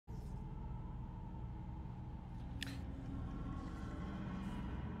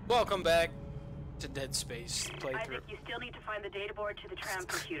Welcome back to Dead Space playthrough. Isaac, you still need to find the data board to the tram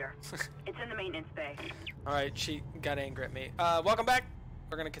computer. It's in the maintenance bay. Alright, she got angry at me. Welcome back.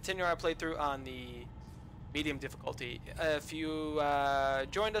 We're going to continue our playthrough on the medium difficulty. If you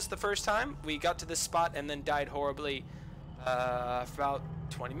joined us the first time, we got to this spot and then died horribly for about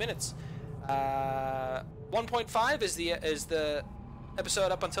 20 minutes. 1.5 is the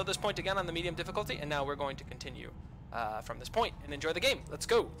episode up until this point again on the medium difficulty, and now we're going to continue from this point and enjoy the game. Let's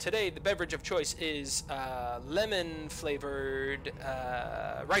go. Today the beverage of choice is lemon flavored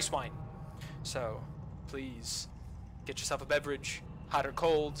rice wine. So please get yourself a beverage, hot or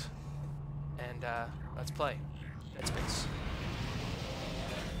cold, and let's play Dead Space.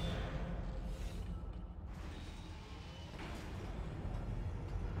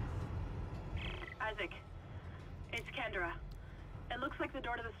 Isaac, it's Kendra. It looks like the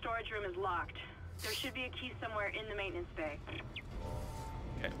door to the storage room is locked. There should be a key somewhere in the maintenance bay.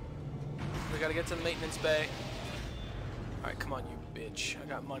 Okay. We gotta get to the maintenance bay. Alright, come on, you bitch. I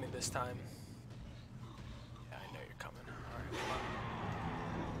got money this time. Yeah, I know you're coming. Alright,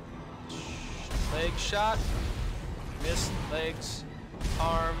 come on. Leg shot. Missed. Legs.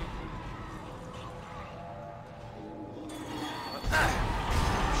 Arm.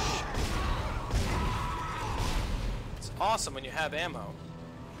 It's awesome when you have ammo.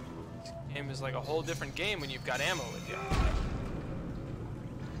 Game is like a whole different game when you've got ammo with you.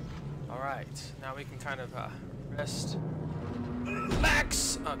 Alright, now we can kind of rest.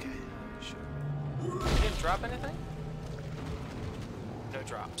 Max! Okay. You didn't drop anything? No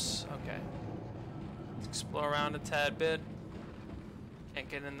drops. Okay. Let's explore around a tad bit. Can't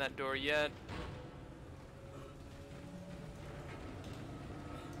get in that door yet.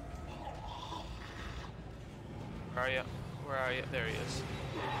 Where are you? Where are you? There he is.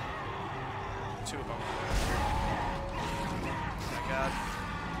 Two of them. Oh my god.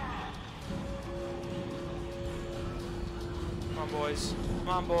 Come on, boys. Come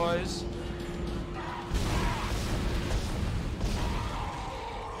on, boys.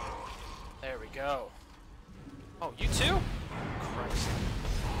 There we go. Oh, you too? Christ.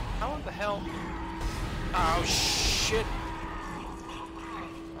 How in the hell? Oh, shit.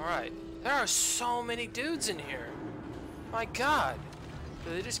 Alright. There are so many dudes in here. My god.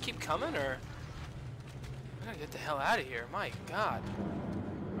 Do they just keep coming, or? I gotta get the hell out of here. My god.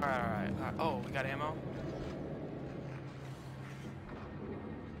 Alright. Oh, we got ammo?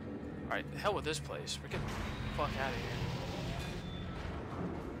 Alright, the hell with this place. We're getting the fuck out of here.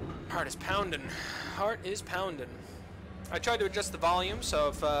 Heart is pounding. Heart is pounding. I tried to adjust the volume, so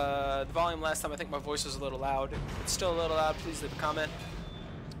if the volume last time, I think my voice was a little loud. If it's still a little loud, please leave a comment.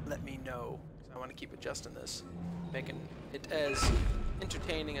 Let me know. I want to keep adjusting this. Making it as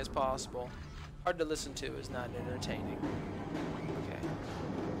entertaining as possible. Hard to listen to is not entertaining. Okay.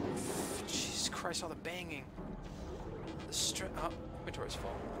 Jesus Christ, all the banging. The inventory's full.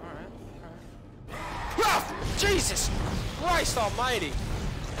 Alright, alright. Ah! Jesus Christ almighty!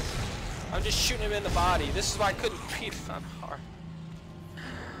 I'm just shooting him in the body. This is why I couldn't beat it on hard.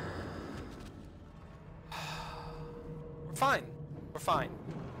 We're fine. We're fine.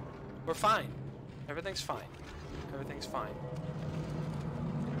 We're fine. Everything's fine. Everything's fine.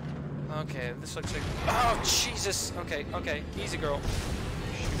 Okay, this looks like... Oh, Jesus! Okay, okay. Easy, girl.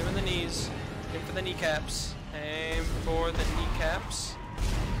 Shoot him in the knees. Aim for the kneecaps. Aim for the kneecaps.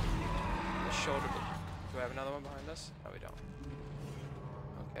 The shoulder... Do I have another one behind us? No, we don't.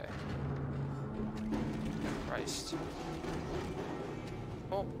 Okay. Christ.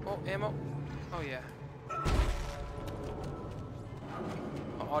 Oh, ammo. Oh, yeah.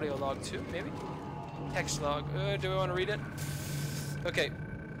 Oh, audio log 2, maybe? Text log. Do we want to read it? Okay.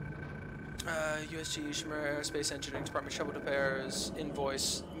 USG Shimmer Aerospace Engineering Department Shuttle Repairs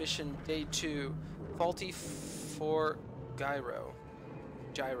Invoice Mission Day 2 Faulty for Gyro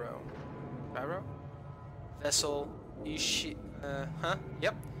Vessel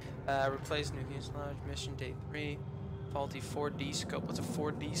Yep. Replace new fuselage. Mission Day 3 Faulty 4D scope. What's a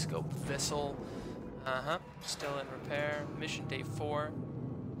 4D scope? Vessel Still in repair. Mission Day 4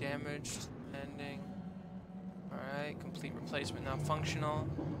 Damaged. Ending. Alright, complete replacement now functional.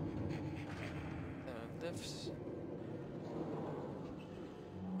 Lifts.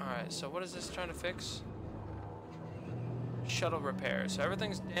 Alright, so what is this trying to fix? Shuttle repair. So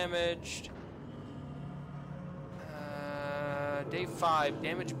everything's damaged. Day 5,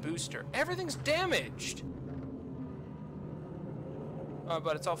 damage booster. Everything's damaged! Oh,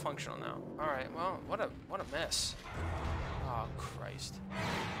 but it's all functional now. Alright, well, what a mess. Oh, Christ.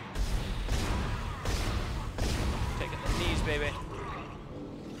 Taking the knees, baby.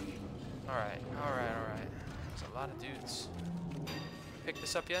 Alright. There's a lot of dudes. pick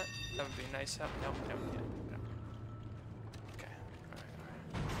this up yet? That would be nice. No, no, no. Okay.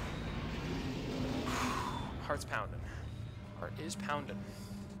 Alright. Heart's pounding. Heart is pounding.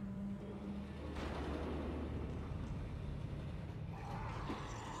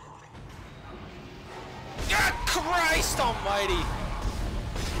 God, Christ almighty!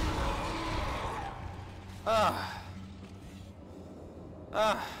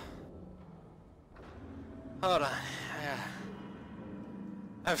 Hold on.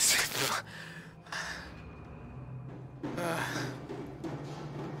 I was...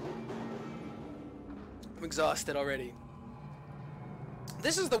 I'm exhausted already.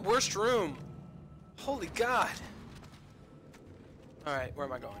 This is the worst room. Holy God. Alright, where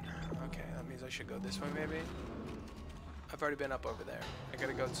am I going? Okay, that means I should go this way maybe. I've already been up over there. I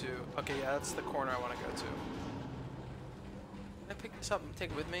gotta go to... Okay, yeah, that's the corner I want to go to. Can I pick this up and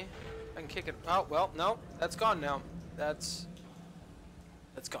take it with me? I can kick it... Oh, well, no. That's gone now. That's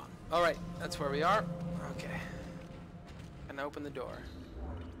gone. Alright, that's where we are. Okay. Can I open the door?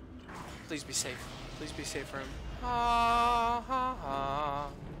 Please be safe. Please be safe, room. Ha ha ha.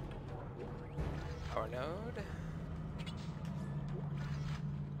 Power node.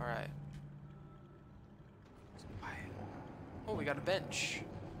 Alright. Oh, we got a bench.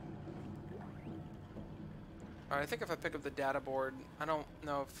 Alright, I think if I pick up the data board, I don't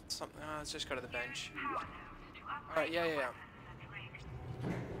know if it's something... let's just go to the bench. Alright, yeah.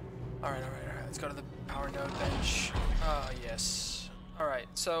 Alright, let's go to the power node bench. Yes. Alright,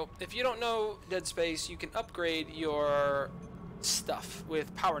 so if you don't know Dead Space, you can upgrade your stuff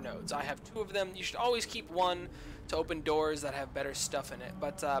with power nodes. I have 2 of them. You should always keep one to open doors that have better stuff in it.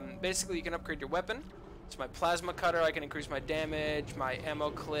 But basically, you can upgrade your weapon. So my plasma cutter, I can increase my damage, my ammo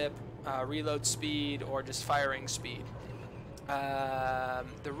clip, reload speed, or just firing speed.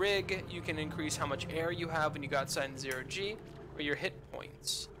 The rig, you can increase how much air you have when you go outside in 0G, or your hit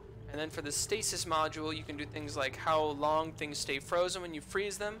points. And then for the stasis module, you can do things like how long things stay frozen when you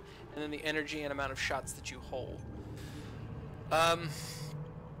freeze them, and then the energy and amount of shots that you hold. I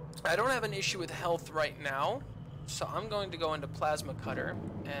don't have an issue with health right now, so I'm going to go into plasma cutter,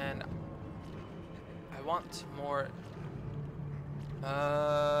 and I want more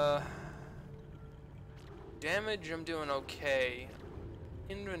damage. I'm doing okay.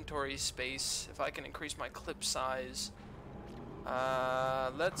 Inventory space, if I can increase my clip size.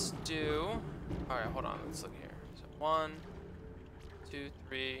 Let's do... Alright, hold on, let's look here. So 1, 2,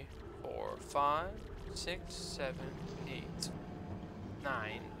 3, 4, 5, 6, 7, 8,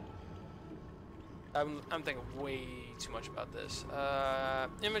 9. I'm thinking way too much about this.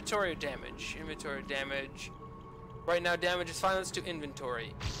 Inventory or damage? Inventory or damage. Right now damage is fine, let's do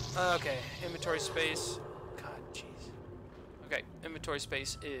inventory. Okay, inventory space. God, jeez. Okay, inventory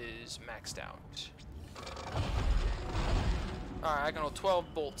space is maxed out. Alright, I can hold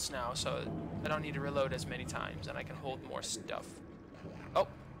 12 bolts now, so I don't need to reload as many times, and I can hold more stuff. Oh,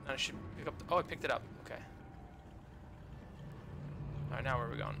 I should pick up... Oh, I picked it up. Okay. Alright, now where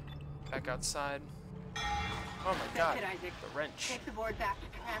are we going? Back outside. Oh my God, the wrench. Take the board back to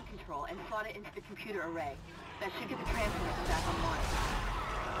tram control and slot it into the computer array. That should get the transmitter back online.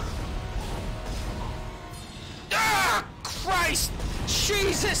 Ah! Christ!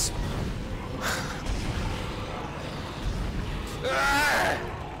 Jesus! Ah!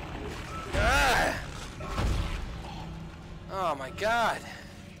 Ah! Oh my God.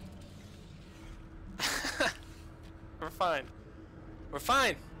 We're fine. We're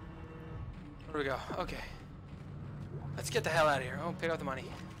fine. Where do we go? Okay. Let's get the hell out of here. Oh, pick up the money.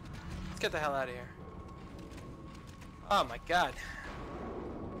 Let's get the hell out of here. Oh my God.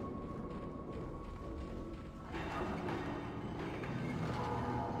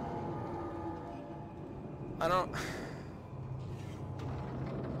 I don't...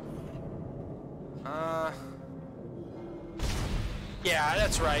 Yeah,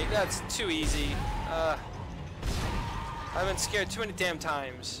 that's right. That's too easy. I've been scared too many damn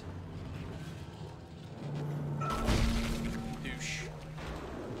times. Douche.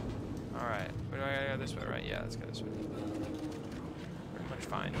 Alright. Where do I gotta go? This way, right? Yeah, let's go this way. Pretty much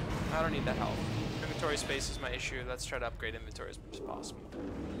fine. I don't need that help. Inventory space is my issue. Let's try to upgrade inventory as much as possible.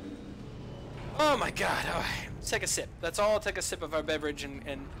 Oh my God. Alright. Let's take a sip. Let's all take a sip of our beverage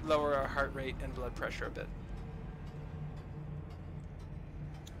and lower our heart rate and blood pressure a bit.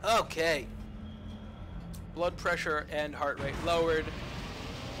 Okay. Blood pressure and heart rate lowered.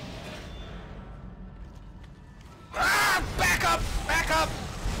 Ah! Back up! Back up!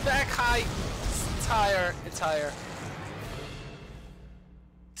 Back high! It's higher. It's higher.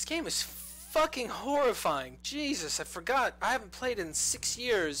 This game is fucking horrifying. Jesus, I forgot. I haven't played in 6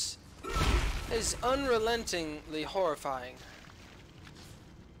 years. It is unrelentingly horrifying.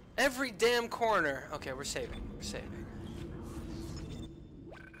 Every damn corner. Okay, we're saving. We're saving.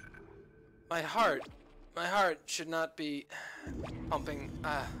 My heart should not be pumping.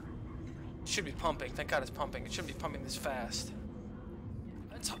 It should be pumping. Thank God it's pumping. It shouldn't be pumping this fast.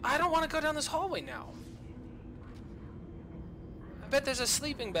 I don't want to go down this hallway now. I bet there's a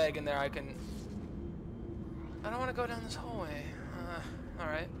sleeping bag in there I don't want to go down this hallway.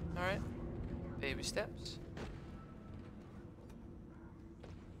 Alright, alright. Baby steps.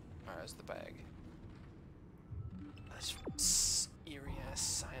 Alright, there's the bag. That's eerie ass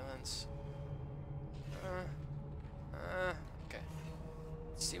silence. Okay.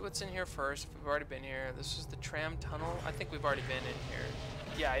 Let's see what's in here first. If we've already been here. This is the tram tunnel. I think we've already been in here.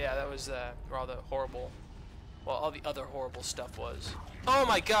 Yeah, that was where all the horrible, well, all the other horrible stuff was. Oh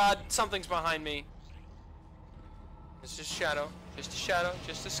my God, something's behind me. It's just shadow, just a shadow,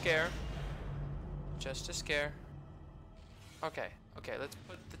 just a scare. Just a scare. Okay, let's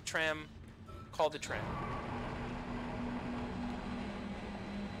put the tram, call the tram.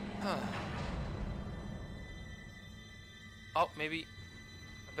 Huh. Oh, maybe,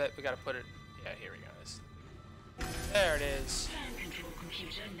 I bet we gotta put it, yeah, here we go. There it is. Tram control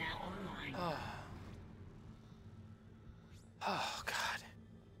computer now online. Oh, God.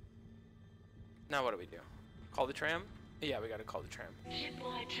 Now what do we do? Call the tram? Yeah, we gotta call the tram.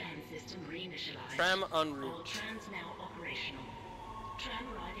 Shipwide tram system reinitialized. Tram en route. All trams now operational. Tram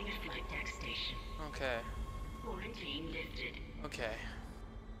arriving at flight deck station. Okay. Quarantine lifted. Okay.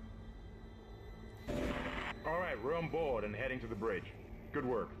 All right, we're on board and heading to the bridge. Good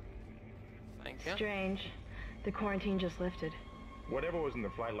work. Thank you. Strange. The quarantine just lifted. Whatever was in the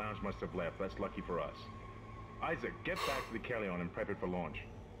flight lounge must have left. That's lucky for us. Isaac, get back to the Kellion and prep it for launch.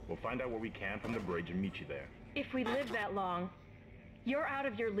 We'll find out what we can from the bridge and meet you there. If we live that long, you're out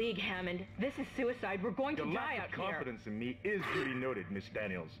of your league, Hammond. This is suicide. We're going to Your die lack out of here. confidence in me is duly noted, Miss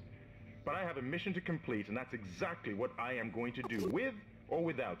Daniels. But I have a mission to complete, and that's exactly what I am going to do, with or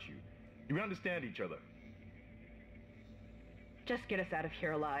without you. Do we understand each other? Just get us out of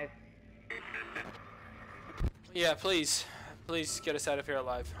here alive. Yeah, please. Please get us out of here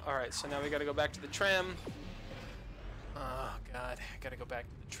alive. Alright, so now we gotta go back to the tram. Oh, God. I gotta go back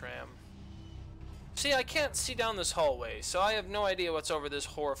to the tram. See, I can't see down this hallway, so I have no idea what's over this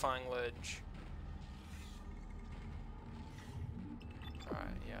horrifying ledge. Alright,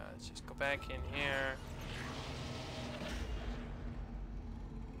 yeah, let's just go back in here.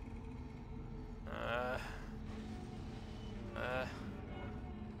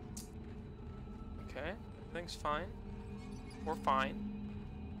 Okay, everything's fine. We're fine.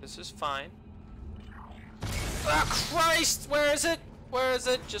 This is fine. Oh, Christ! Where is it? Where is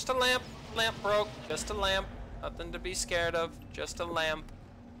it? Just a lamp. Lamp broke. Just a lamp. Nothing to be scared of. Just a lamp.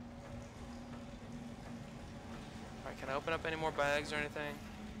 Alright, can I open up any more bags or anything?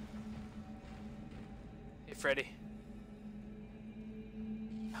 Hey, Freddy.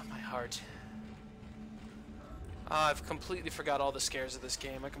 Oh, my heart. Oh, I've completely forgot all the scares of this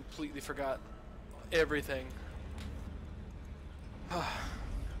game. I completely forgot everything.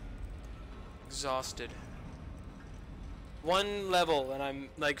 Exhausted. One level and I'm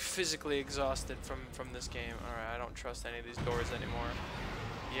like physically exhausted from this game. Alright, I don't trust any of these doors anymore.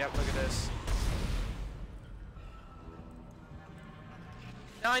 Yep, look at this.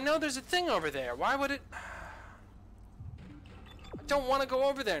 Now I know there's a thing over there. Why would it... I don't want to go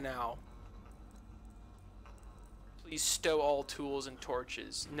over there now. Please stow all tools and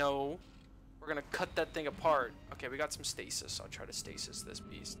torches. No. We're gonna cut that thing apart. Okay, we got some stasis. I'll try to stasis this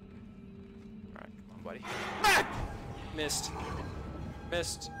beast. Alright, come on, buddy. Ah! Missed.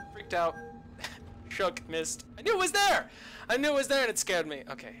 Missed. Freaked out. Shook. Missed. I knew it was there! I knew it was there and it scared me.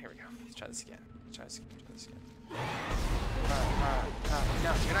 Okay, here we go. Let's try this again. Let's try this again. Try this again. Alright.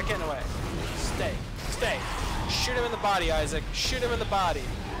 No, you're not getting away. Stay. Stay. Shoot him in the body, Isaac. Shoot him in the body.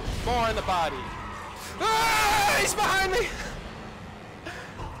 More in the body. Ah! He's behind me!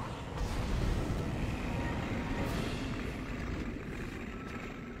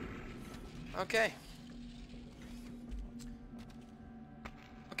 Okay.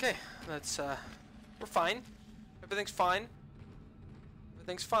 Okay, that's, we're fine. Everything's fine.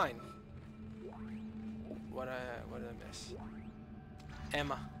 Everything's fine. What did I miss?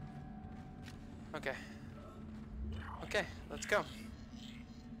 Emma. Okay. Okay, let's go.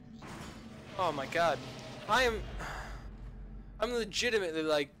 Oh my God. I'm legitimately,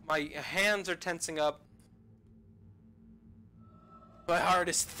 like, my hands are tensing up. My heart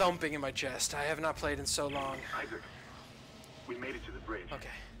is thumping in my chest. I have not played in so long. Isaac, we made it to the bridge. Okay.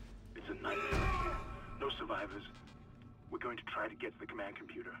 It's a nightmare. No survivors. We're going to try to get to the command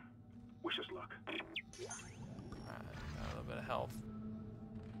computer. Wish us luck. Alright, got a little bit of health.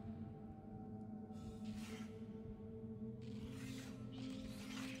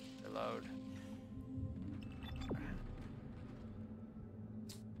 Reload.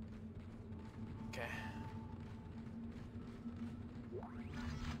 Okay.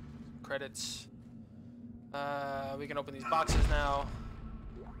 Credits. We can open these boxes now.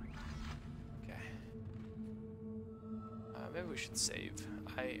 Okay. Maybe we should save.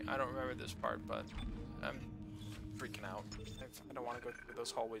 I don't remember this part, but I'm freaking out. I don't want to go through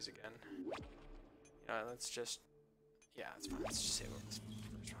those hallways again. Let's just... Yeah, it's fine. Let's just save over this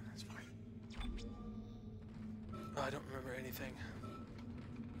first one. That's fine. Oh, I don't remember anything.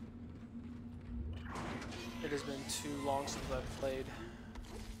 It has been too long since I've played.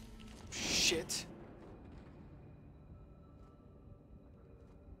 Shit.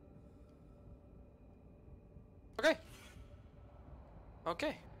 Okay.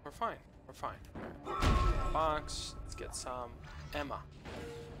 Okay, we're fine. We're fine. Right. Box. Let's get some Emma.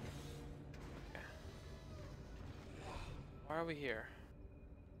 Okay. Why are we here?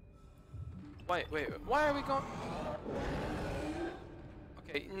 Wait. Why are we going?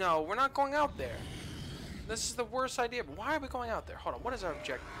 Okay, no, we're not going out there. This is the worst idea. But why are we going out there? Hold on. What is our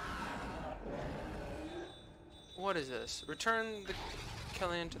objective? What is this? Return the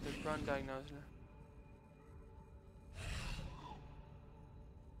Kellyanne to the run diagnosis.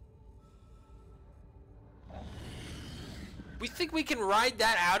 We think we can ride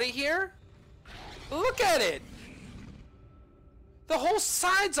that out of here? Look at it! The whole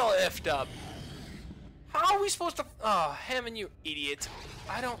side's all effed up. How are we supposed to... Oh, Hammond, you idiot.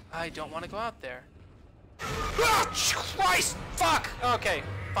 I don't want to go out there. Oh, Christ! Fuck! Okay,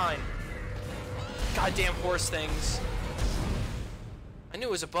 fine. Goddamn horse things. I knew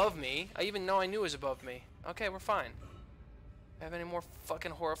it was above me. I even know I knew it was above me. Okay, we're fine. Have any more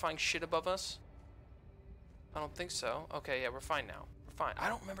fucking horrifying shit above us? I don't think so. Okay, yeah, we're fine now. We're fine. I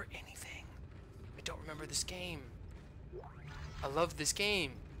don't remember anything. I don't remember this game. I love this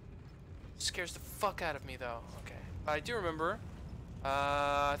game. It scares the fuck out of me, though. Okay. But I do remember.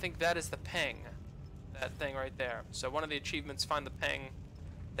 I think that is the ping. That thing right there. So one of the achievements, find the ping.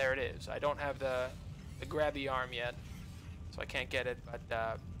 There it is. I don't have the grabby arm yet, so I can't get it. But,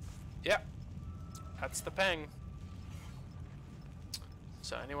 yeah. That's the ping.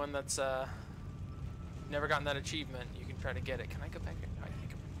 So anyone that's, never gotten that achievement, you can try to get it. Can I go back here? No, I can't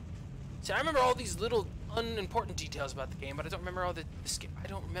go back. See, I remember all these little unimportant details about the game, but I don't remember all the skip. I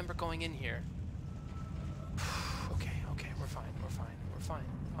don't remember going in here. Okay, we're fine. We're fine.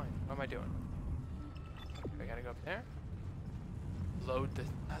 What am I doing? Okay, I gotta go up there. Load the...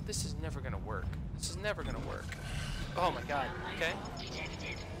 this is never gonna work. Oh my god. Okay.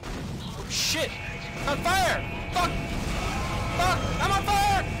 Oh shit! I'm on fire! Fuck! I'm on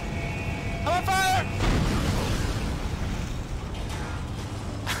fire!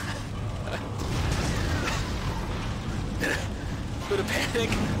 Bit of panic.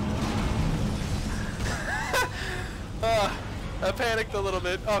 I panicked a little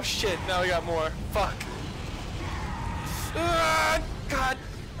bit. Oh shit, now we got more. Fuck. God.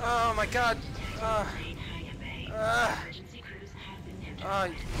 Oh my god.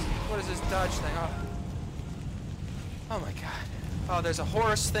 What is this dodge thing? Oh my god. Oh, there's a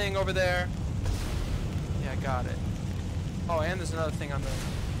horse thing over there. Yeah, I got it. Oh, and there's another thing on the...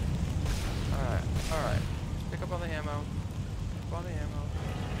 Alright. Pick up all the ammo.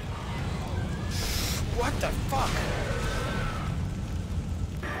 What the fuck?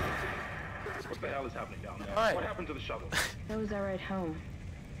 What the hell is happening down there? All right. What happened to the shuttle? That was our ride home.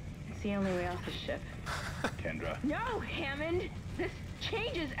 It's the only way off the ship. Kendra, No, Hammond! This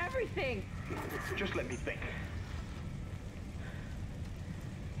changes everything! just let me think.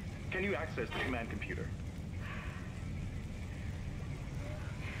 Can you access the command computer?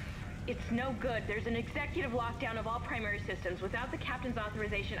 It's no good. There's an executive lockdown of all primary systems. Without the captain's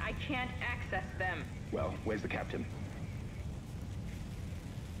authorization, I can't access them. Well, where's the captain?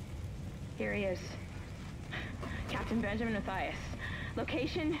 Here he is. Captain Benjamin Mathias.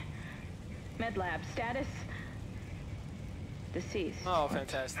 Location, med lab. Status, deceased. Oh,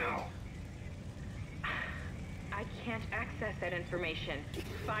 fantastic. Now. I can't access that information.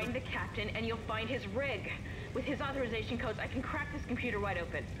 Find the captain and you'll find his rig. With his authorization codes, I can crack this computer wide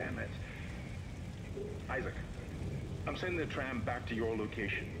open. Damn it. Isaac, I'm sending the tram back to your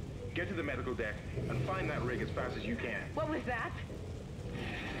location. Get to the medical deck and find that rig as fast as you can. What was that?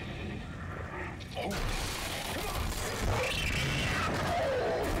 Oh.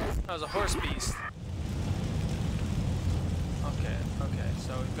 That was a horse beast. Okay,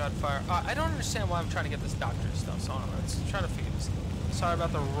 so we've got fire. I don't understand why I'm trying to get this doctor stuff, so hold on, let's try to figure this out. Sorry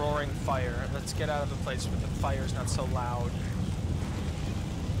about the roaring fire. Let's get out of the place where the fire's not so loud.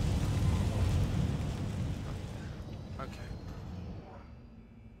 Okay.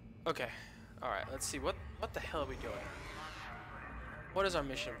 Okay. Alright, let's see. What the hell are we doing? What is our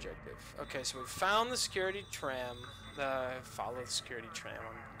mission objective? Okay, so we found the security tram. Follow the security tram.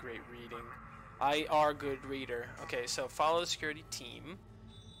 I'm great reading. I are good reader. Okay, so follow the security team.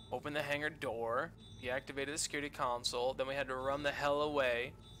 Open the hangar door. We activated the security console. Then we had to run the hell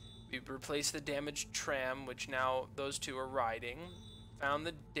away. We replaced the damaged tram, which now those two are riding. Found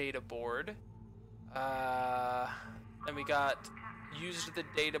the data board. Then we used the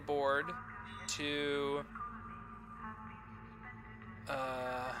data board to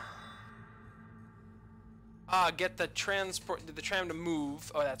get the tram to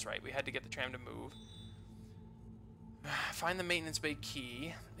move. Oh, that's right. We had to get the tram to move. Find the maintenance bay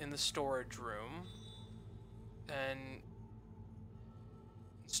key in the storage room and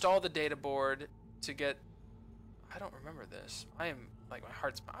install the data board to get. I don't remember this. I am like my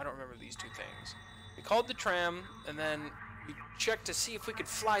heart's. I don't remember these two things. We called the tram and then we checked to see if we could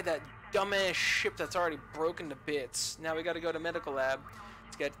fly that dumbass ship that's already broken to bits. Now we got to go to medical lab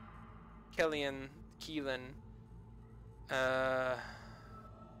to get Keelan.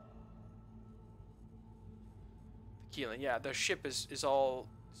 Keelan, yeah, the ship is all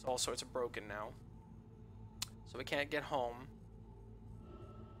sorts of broken now, so we can't get home.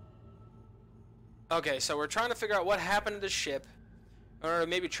 Okay, so we're trying to figure out what happened to the ship, or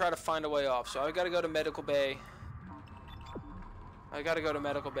maybe try to find a way off. So I got to go to medical bay. I got to go to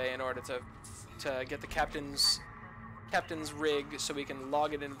medical bay in order to get the captain's rig so we can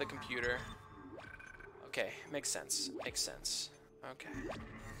log it into the computer. Okay, makes sense. Makes sense. Okay.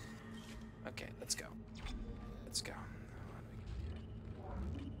 Okay, let's go. Let's go.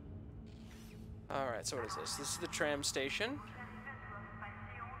 Alright, so what is this? This is the tram station.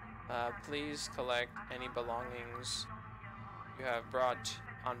 Please collect any belongings you have brought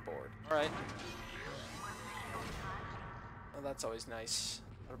on board. Alright. Oh, that's always nice.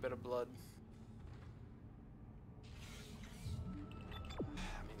 A little bit of blood.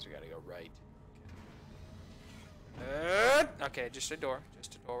 That means we gotta go right. Okay, just a door.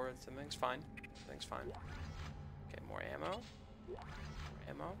 Just a door. Something's fine. Something's fine. Okay, more ammo. More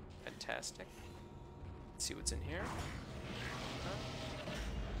ammo. Fantastic. Let's see what's in here.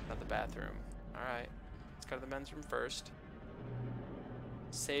 Not the bathroom. Alright. Let's go to the men's room first.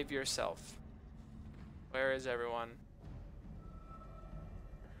 Save yourself. Where is everyone?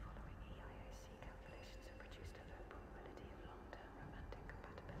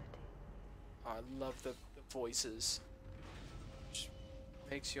 Oh, I love the voices. Just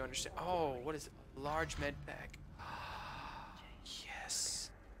makes you understand. Oh, what is it? Large med pack. Yes.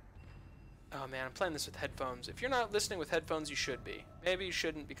 Oh man, I'm playing this with headphones. If you're not listening with headphones, you should be. Maybe you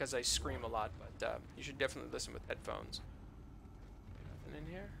shouldn't because I scream a lot, but you should definitely listen with headphones. Nothing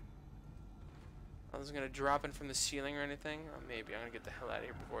in here? I was gonna drop in from the ceiling or anything. Oh, maybe. I'm gonna get the hell out of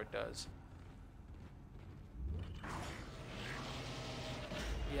here before it does.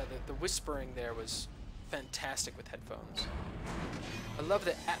 Yeah, the whispering there was fantastic with headphones. I love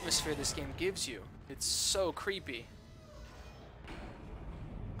the atmosphere this game gives you. It's so creepy.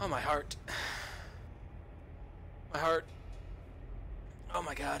 Oh, my heart. My heart. Oh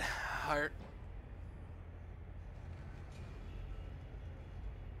my god. Heart.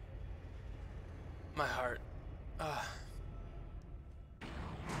 My heart. Oh.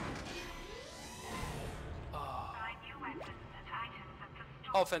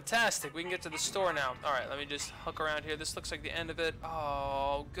 Oh, fantastic. We can get to the store now. Alright, let me just hook around here. This looks like the end of it.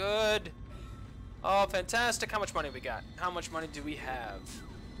 Oh, good. Oh, fantastic. How much money we got? How much money do we have?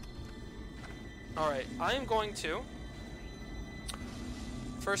 Alright, I am going to,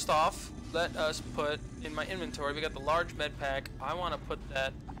 first off, let us put in my inventory, we got the large med pack. I want to put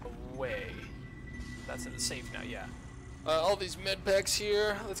that away. That's in the safe now, yeah. All these med packs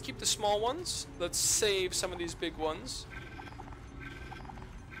here. Let's keep the small ones. Let's save some of these big ones.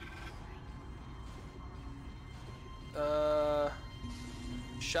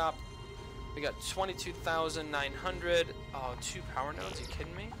 Shop. We got 22,900. Oh, 2 power nodes? Are you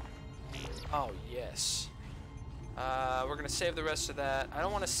kidding me? Oh, yes. We're gonna save the rest of that. I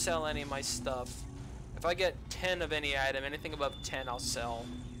don't want to sell any of my stuff. If I get 10 of any item, anything above 10 I'll sell.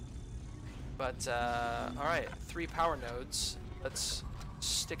 But, alright, 3 power nodes. Let's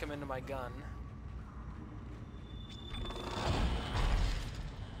stick them into my gun.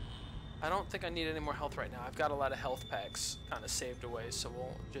 I don't think I need any more health right now. I've got a lot of health packs kind of saved away, so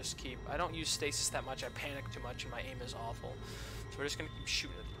we'll just keep... I don't use stasis that much. I panic too much, and my aim is awful. So we're just going to keep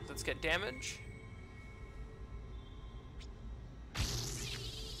shooting it. Let's get damage.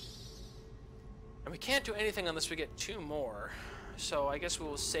 And And we can't do anything unless we get 2 more. So I guess we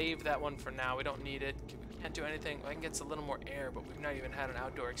will save that one for now. We don't need it. We can't do anything. I can get a little more air, but we've not even had an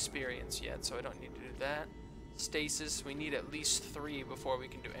outdoor experience yet, so I don't need to do that. Stasis, we need at least 3 before we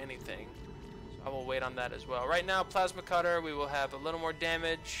can do anything. So I will wait on that as well. Right now, plasma cutter, we will have a little more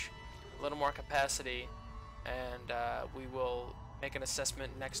damage, a little more capacity, and we will make an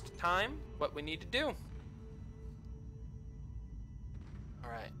assessment next time what we need to do.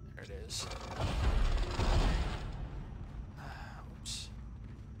 Alright, there it is. Oops.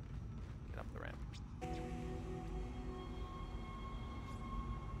 Get up the ramp.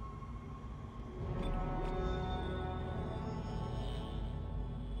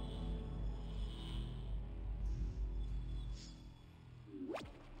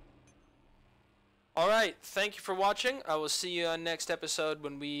 Alright, thank you for watching. I will see you on next episode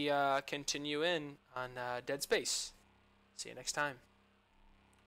when we continue in on Dead Space. See you next time.